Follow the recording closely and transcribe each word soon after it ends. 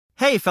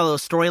Hey, fellow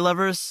story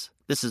lovers.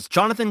 This is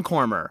Jonathan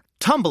Cormer,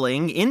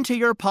 tumbling into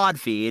your pod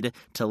feed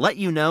to let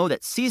you know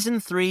that Season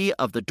 3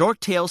 of the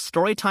Dorktales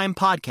Storytime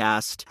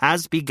podcast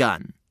has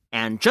begun.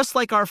 And just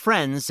like our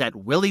friends at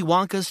Willy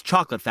Wonka's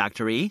Chocolate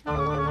Factory,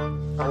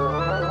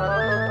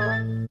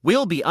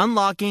 we'll be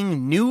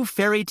unlocking new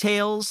fairy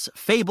tales,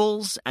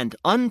 fables, and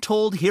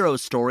untold hero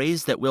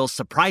stories that will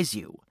surprise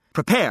you.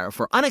 Prepare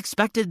for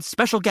unexpected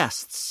special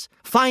guests.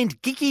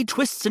 Find geeky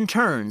twists and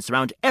turns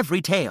around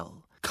every tale.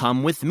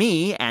 Come with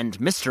me and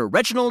Mr.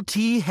 Reginald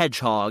T.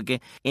 Hedgehog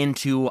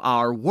into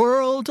our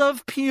world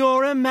of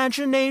pure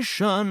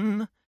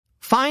imagination.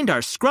 Find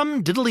our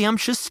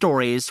scrum-diddly-umptious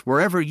stories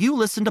wherever you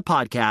listen to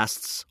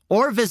podcasts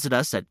or visit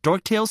us at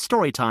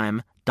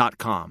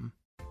dorktalestorytime.com.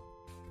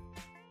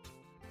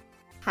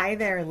 Hi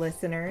there,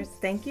 listeners.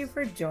 Thank you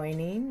for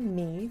joining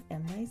me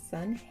and my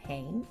son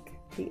Hank,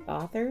 the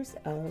authors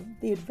of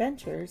The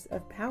Adventures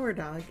of Power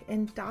Dog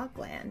in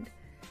Dogland.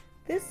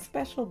 This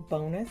special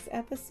bonus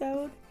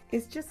episode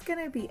is just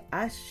going to be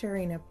us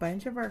sharing a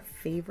bunch of our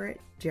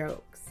favorite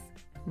jokes,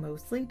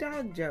 mostly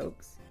dog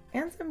jokes,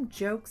 and some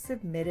jokes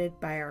submitted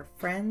by our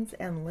friends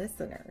and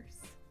listeners.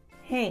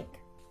 Hank,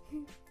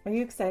 are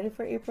you excited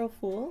for April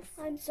Fools?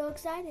 I'm so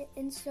excited,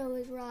 and so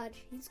is Raj.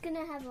 He's going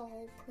to have a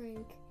whole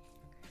prank.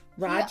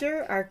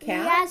 Roger, our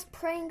cat? He has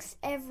pranks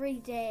every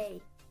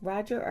day.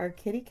 Roger, our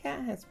kitty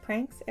cat, has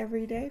pranks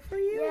every day for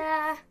you?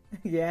 Yeah.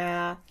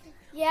 Yeah.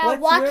 Yeah,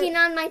 walking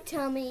on my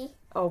tummy.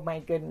 Oh my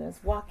goodness,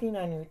 walking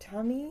on your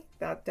tummy?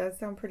 That does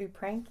sound pretty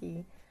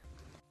pranky.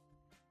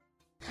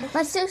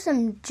 Let's do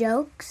some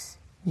jokes.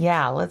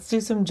 Yeah, let's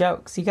do some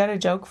jokes. You got a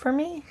joke for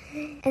me?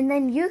 And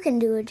then you can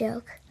do a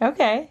joke.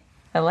 Okay,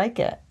 I like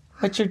it.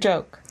 What's your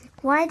joke?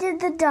 Why did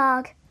the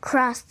dog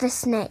cross the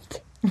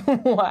snake?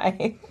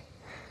 Why?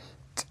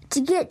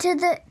 To get to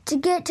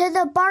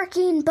the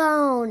barking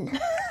bone.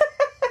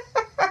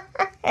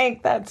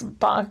 Hank, that's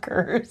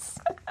bonkers.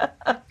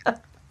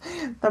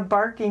 The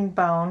barking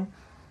bone.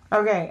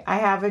 Okay, I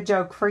have a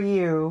joke for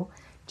you.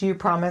 Do you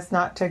promise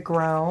not to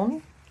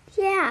groan?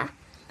 Yeah.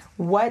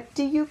 What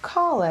do you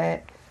call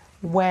it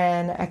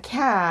when a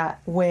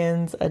cat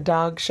wins a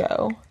dog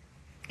show?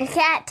 A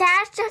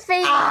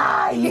catastrophe.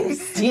 Ah, you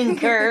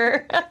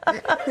stinker.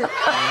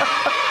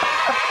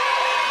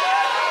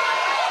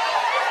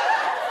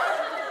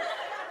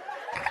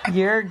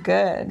 You're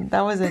good.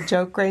 That was a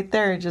joke right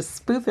there, just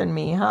spoofing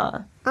me,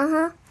 huh?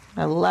 Uh-huh.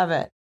 I love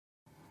it.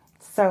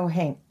 So,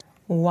 Hank,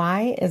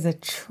 why is a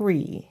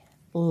tree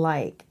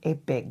like a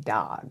big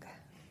dog?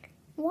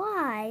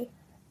 Why?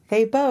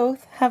 They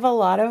both have a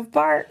lot of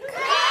bark.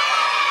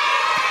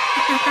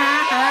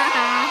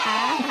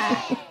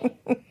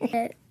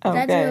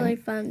 That's really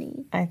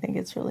funny. I think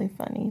it's really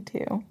funny,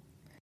 too.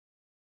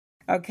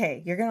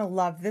 Okay, you're going to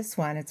love this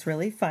one. It's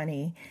really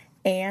funny.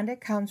 And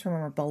it comes from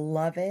our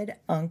beloved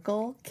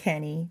Uncle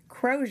Kenny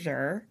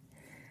Crozier.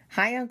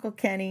 Hi, Uncle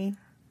Kenny.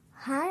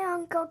 Hi,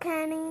 Uncle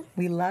Kenny.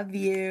 We love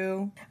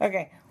you.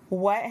 Okay,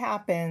 what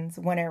happens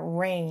when it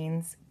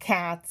rains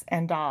cats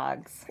and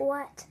dogs?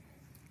 What?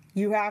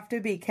 You have to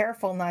be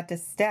careful not to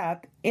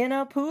step in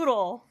a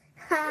poodle.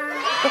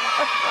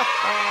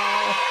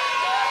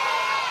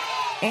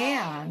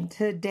 And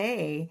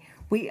today,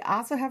 we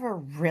also have a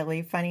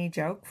really funny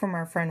joke from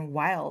our friend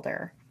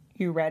Wilder.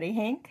 You ready,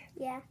 Hank?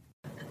 Yeah.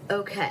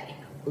 Okay,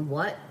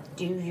 what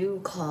do you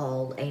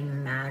call a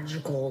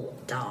magical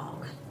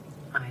dog?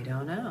 I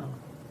don't know.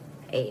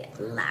 A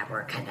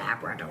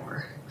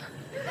labracadabrador.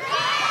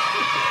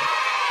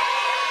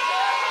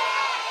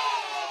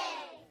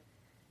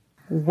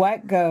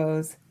 What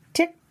goes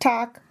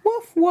tick-tock,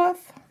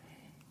 woof-woof?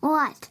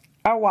 What?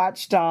 A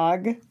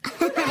watchdog.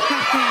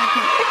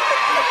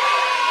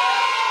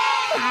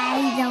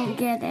 I don't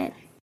get it.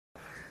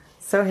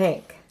 So,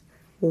 Hank,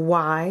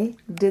 why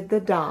did the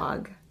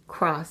dog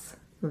cross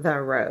the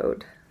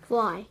road?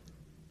 Why?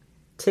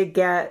 To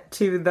get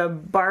to the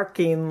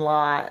barking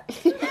lot.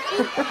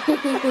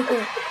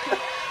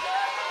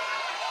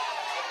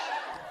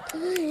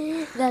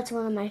 That's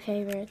one of my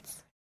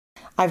favorites.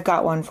 I've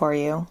got one for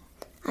you.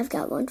 I've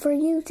got one for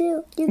you,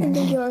 too. You can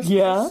do yours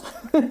Yeah?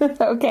 first.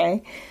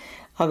 Okay.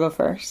 I'll go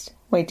first.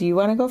 Wait, do you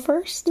want to go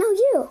first? No,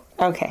 you.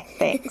 Okay,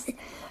 thanks.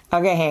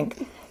 Okay,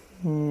 Hank.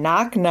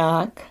 Knock,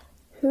 knock.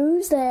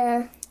 Who's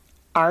there?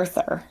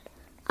 Arthur.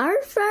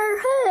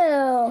 Arthur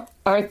who?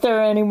 Aren't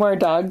there any more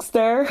dogs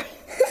there?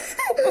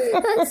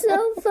 That's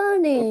so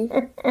funny.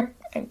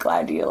 I'm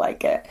glad you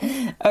like it.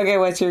 Okay,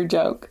 what's your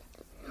joke?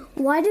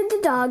 Why did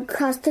the dog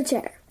cross the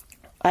chair?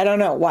 I don't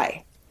know.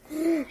 Why?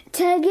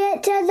 To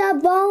get to the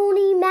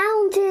Bony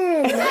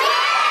Mountain.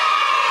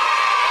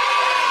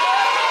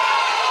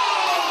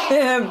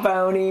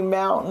 Bony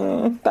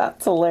Mountain.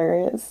 That's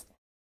hilarious.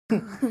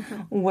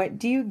 What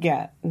do you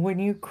get when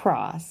you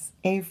cross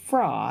a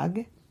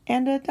frog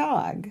and a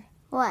dog?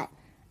 What?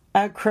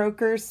 A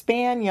Croaker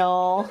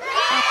Spaniel.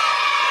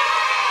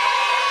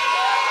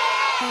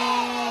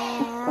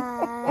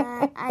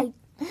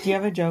 Do you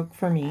have a joke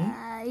for me?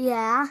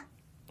 Yeah.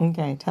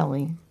 Okay, tell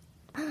me.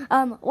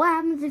 What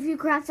happens if you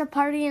cross a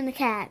party and a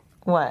cat?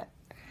 What?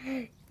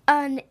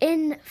 An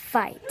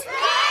infight.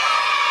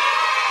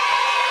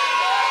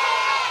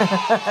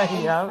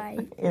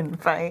 Yep.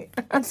 Invite.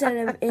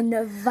 Instead of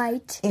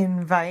invite.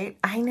 Invite.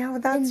 I know,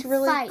 that's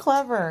really Invite.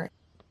 clever.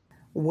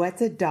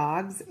 What's a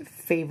dog's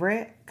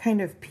favorite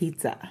kind of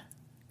pizza?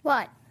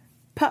 What?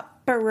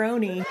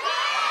 Pepperoni.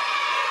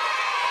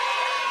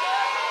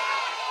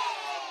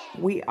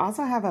 We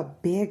also have a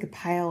big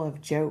pile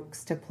of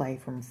jokes to play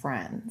from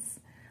friends.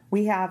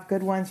 We have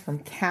good ones from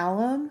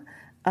Callum,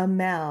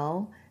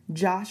 Amel,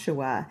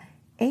 Joshua,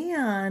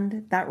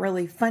 and that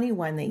really funny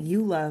one that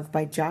you love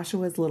by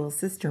Joshua's little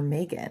sister,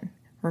 Megan.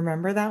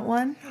 Remember that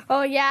one?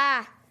 Oh,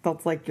 yeah.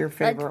 That's like your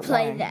favorite one. Let's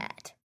play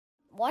that.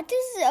 What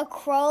does a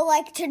crow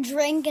like to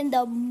drink in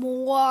the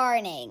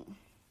morning?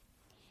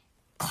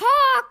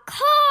 Caw,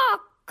 caw,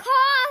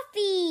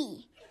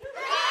 coffee.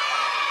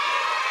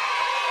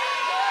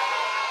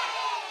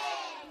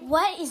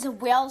 What is a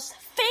whale's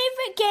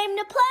favorite game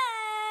to play?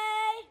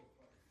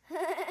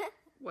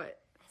 What?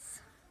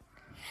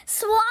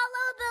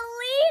 Swallow the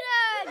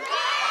leader.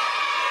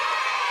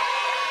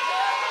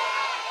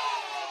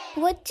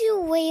 What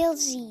do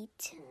whales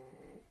eat?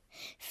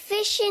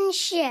 Fish and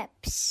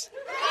chips.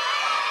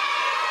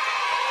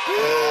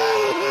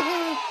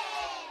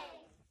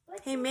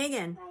 Hey,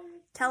 Megan,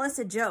 tell us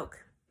a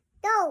joke.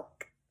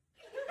 Joke.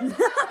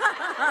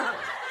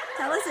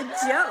 Tell us a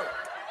joke.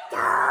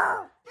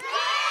 Joke.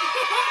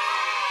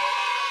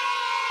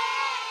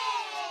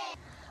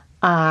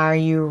 Are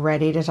you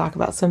ready to talk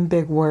about some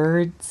big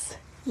words?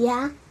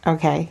 Yeah.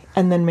 Okay,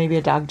 and then maybe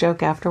a dog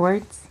joke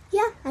afterwards?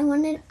 Yeah, I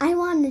want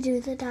to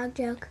do the dog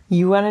joke.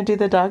 You want to do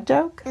the dog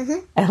joke?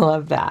 Mm-hmm. I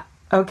love that.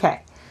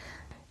 Okay.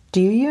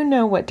 Do you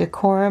know what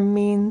decorum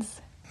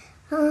means?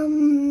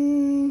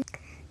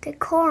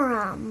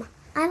 Decorum.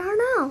 I don't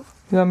know.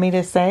 You want me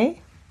to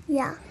say?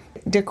 Yeah.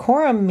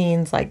 Decorum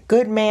means like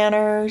good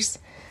manners,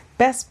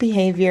 best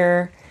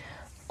behavior,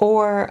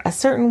 or a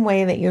certain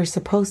way that you're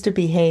supposed to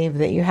behave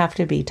that you have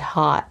to be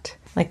taught.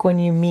 Like when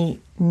you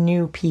meet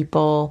new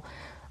people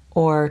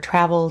or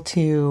travel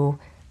to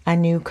a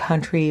new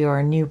country or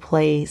a new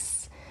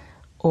place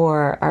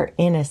or are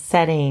in a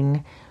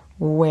setting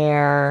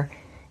where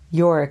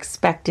you're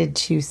expected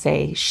to,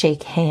 say,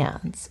 shake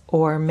hands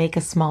or make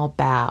a small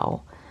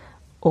bow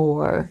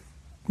or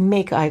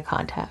make eye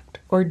contact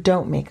or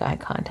don't make eye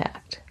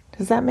contact.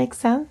 Does that make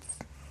sense?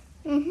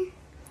 Mm-hmm.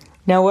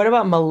 Now, what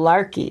about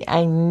malarkey?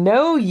 I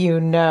know you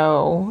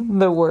know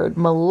the word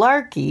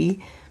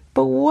malarkey,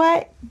 but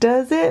what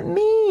does it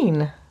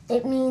mean?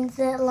 It means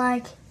that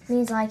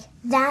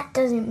that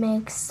doesn't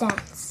make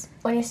sense.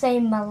 When you say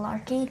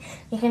malarkey,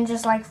 you can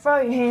just throw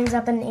your hands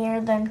up in the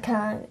air, then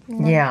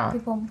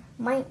people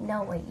might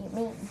know what you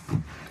mean.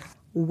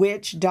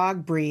 Which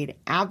dog breed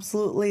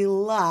absolutely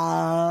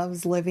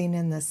loves living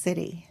in the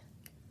city?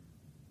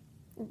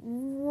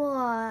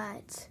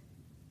 What?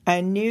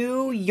 A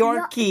New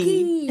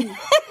Yorkie.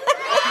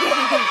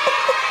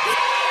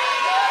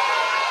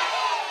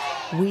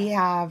 We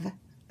have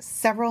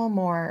several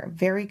more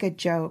very good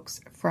jokes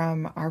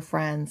from our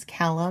friends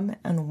Callum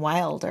and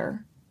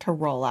Wilder to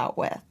roll out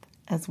with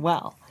as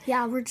well.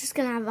 Yeah, we're just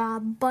gonna have a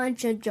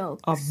bunch of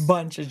jokes. A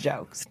bunch of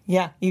jokes.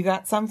 Yeah, you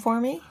got some for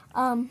me?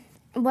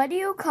 What do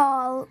you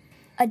call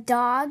a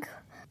dog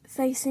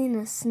facing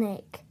a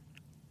snake?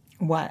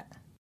 What?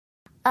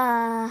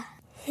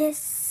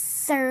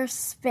 Hisser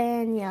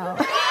Spaniel.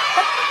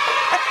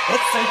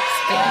 It's a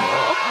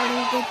spaniel. I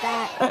didn't get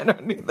that. I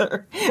don't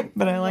either,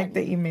 but I like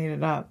that you made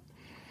it up.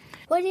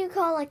 What do you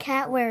call a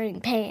cat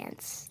wearing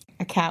pants?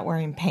 A cat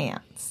wearing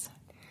pants.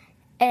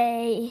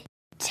 A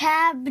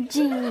tab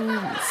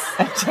jeans.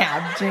 A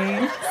tab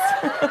jeans.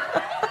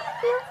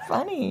 You're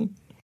funny.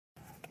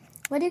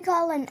 What do you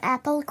call an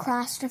apple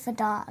crossed with a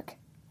dog?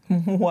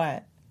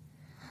 What?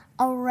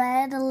 A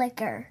red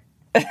liquor.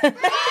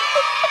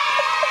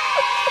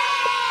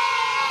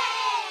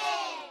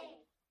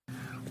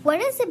 What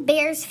is a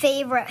bear's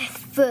favorite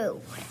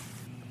food?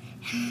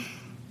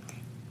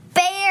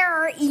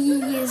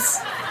 Berries.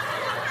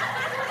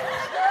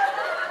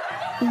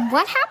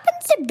 What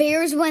happens to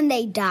bears when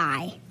they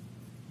die?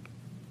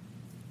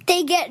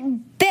 They get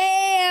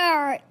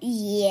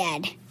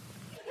buried.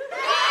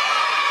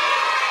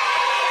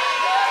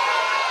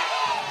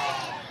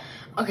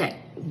 Okay,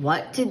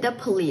 what did the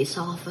police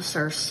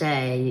officer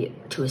say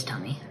to his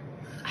tummy?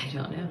 I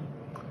don't know.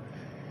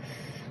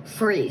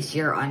 Freeze,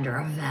 you're under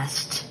a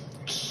vest.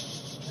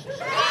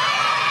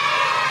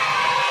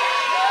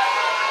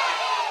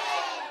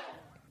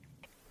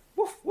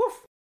 Woof,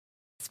 woof.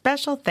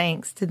 Special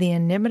thanks to the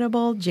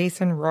inimitable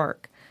Jason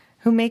Rourke,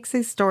 who makes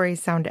his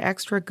stories sound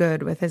extra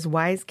good with his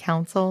wise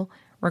counsel,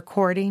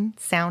 recording,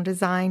 sound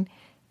design,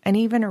 and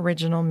even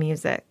original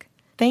music.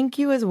 Thank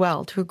you as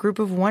well to a group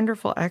of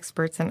wonderful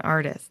experts and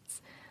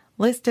artists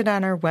listed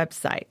on our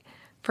website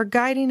for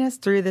guiding us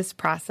through this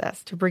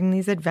process to bring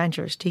these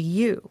adventures to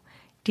you,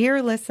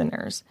 dear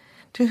listeners,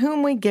 to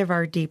whom we give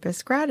our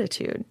deepest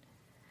gratitude.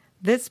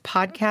 This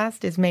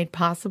podcast is made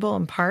possible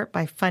in part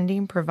by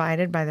funding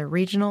provided by the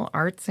Regional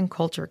Arts and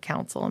Culture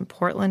Council in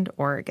Portland,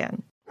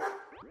 Oregon.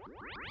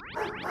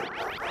 I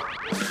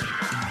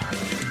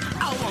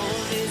won't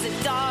visit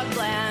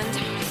Dogland.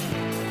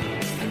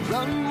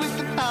 run with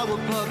the Power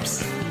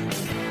Pups.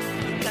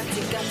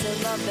 Got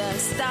to love their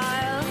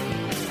style.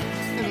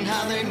 And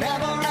how they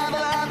never,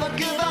 ever, ever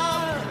give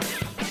up.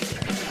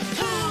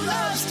 Who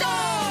loves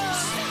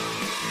dogs?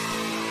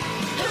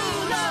 Who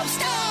loves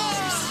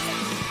dogs?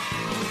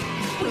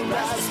 We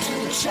rise to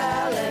the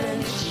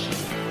challenge,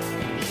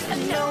 and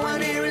no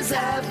one here is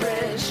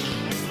average.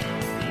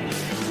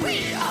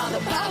 We are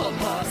the Power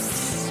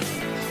Pups.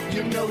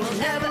 You know we'll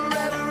never,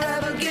 ever,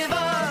 ever give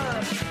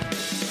up.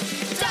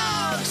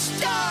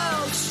 Dogs,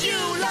 dogs, you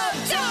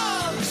love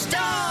dogs.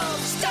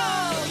 Dogs,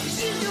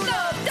 dogs, you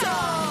love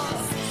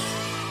dogs.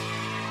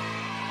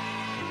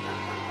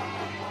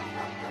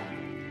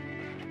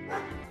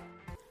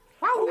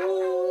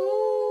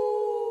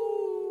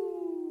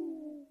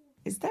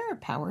 Is there a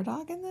power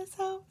dog in this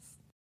house?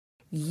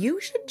 You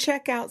should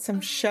check out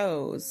some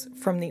shows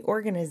from the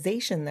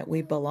organization that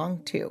we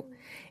belong to.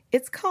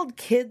 It's called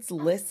Kids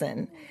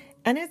Listen,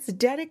 and it's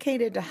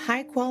dedicated to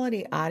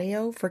high-quality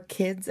audio for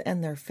kids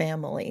and their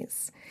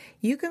families.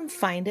 You can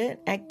find it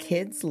at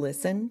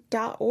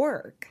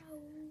kidslisten.org.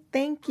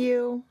 Thank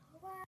you.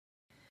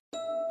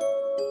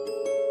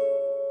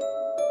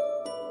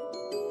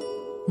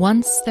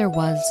 Once there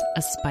was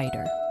a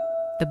spider,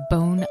 the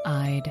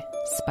bone-eyed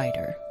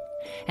spider,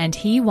 and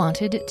he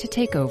wanted to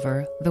take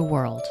over the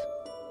world.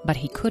 But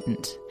he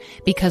couldn't,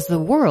 because the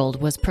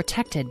world was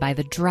protected by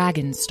the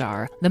Dragon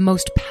Star, the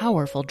most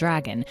powerful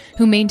dragon,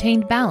 who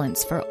maintained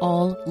balance for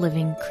all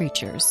living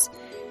creatures.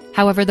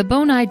 However, the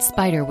bone-eyed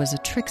spider was a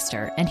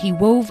trickster, and he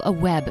wove a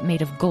web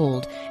made of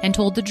gold and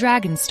told the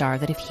Dragon Star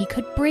that if he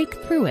could break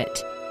through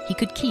it, he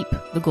could keep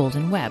the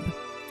golden web.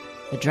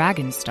 The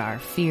Dragon Star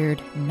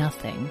feared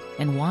nothing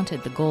and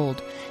wanted the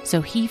gold,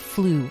 so he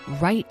flew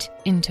right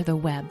into the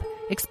web,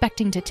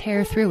 expecting to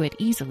tear through it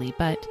easily,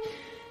 but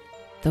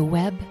the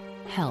web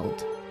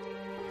held.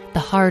 The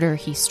harder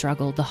he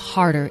struggled, the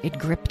harder it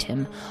gripped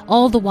him.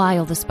 All the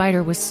while, the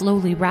spider was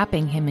slowly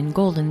wrapping him in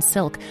golden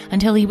silk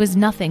until he was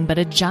nothing but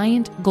a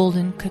giant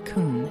golden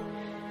cocoon.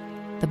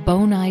 The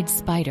bone-eyed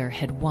spider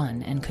had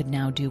won and could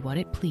now do what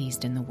it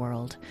pleased in the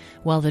world,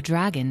 while the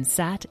dragon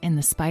sat in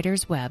the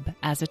spider's web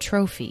as a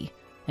trophy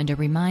and a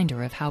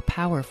reminder of how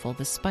powerful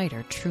the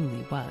spider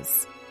truly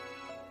was.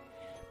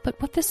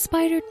 But what the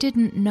spider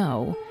didn't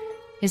know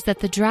is that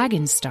the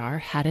Dragon Star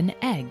had an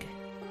egg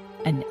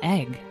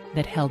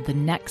that held the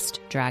next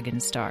Dragon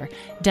Star,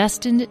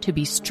 destined to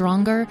be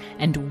stronger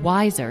and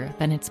wiser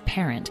than its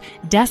parent,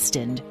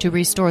 destined to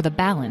restore the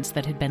balance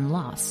that had been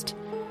lost.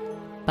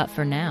 But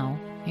for now,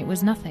 it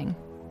was nothing.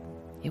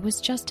 It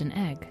was just an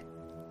egg.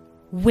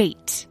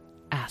 "Wait,"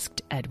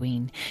 asked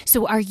Edwin.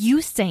 "So are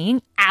you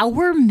saying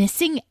our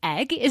missing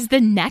egg is the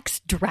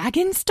next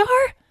Dragon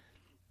Star?"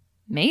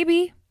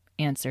 "Maybe,"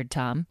 answered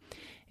Tom.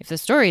 "If the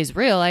story is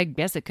real, I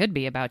guess it could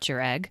be about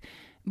your egg.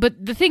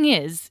 But the thing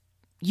is,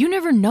 you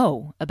never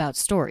know about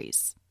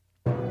stories."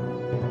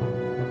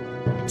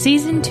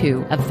 Season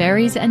 2 of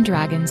Fairies and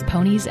Dragons,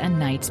 Ponies and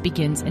Knights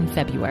begins in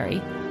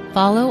February.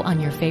 Follow on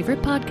your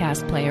favorite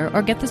podcast player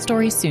or get the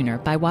story sooner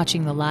by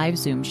watching the live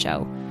Zoom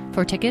show.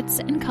 For tickets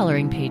and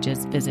coloring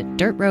pages, visit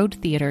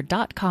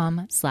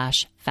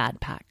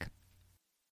dirtroadtheater.com/fadpack.